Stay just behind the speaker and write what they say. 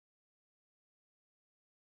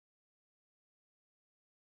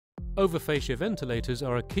Over-fascia ventilators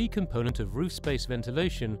are a key component of roof space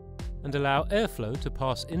ventilation and allow airflow to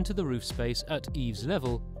pass into the roof space at eaves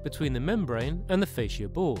level between the membrane and the fascia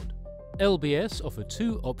board. LBS offer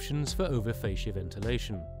two options for over-fascia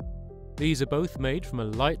ventilation. These are both made from a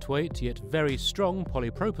lightweight yet very strong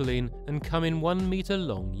polypropylene and come in 1 meter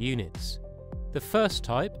long units. The first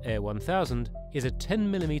type, Air 1000, is a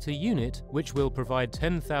 10 mm unit which will provide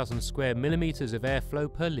 10,000 square millimeters of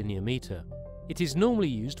airflow per linear meter. It is normally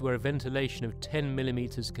used where a ventilation of 10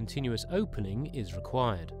 mm continuous opening is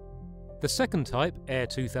required. The second type, Air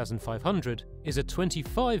 2500, is a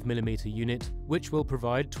 25 mm unit which will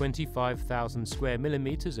provide 25,000 square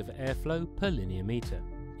millimeters of airflow per linear meter.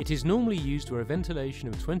 It is normally used where a ventilation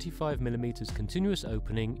of 25 mm continuous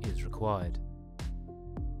opening is required.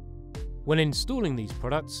 When installing these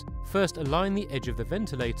products, first align the edge of the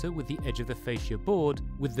ventilator with the edge of the fascia board,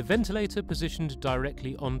 with the ventilator positioned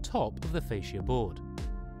directly on top of the fascia board.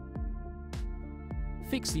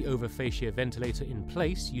 Fix the over-fascia ventilator in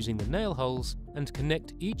place using the nail holes and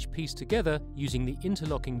connect each piece together using the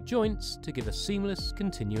interlocking joints to give a seamless,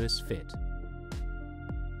 continuous fit.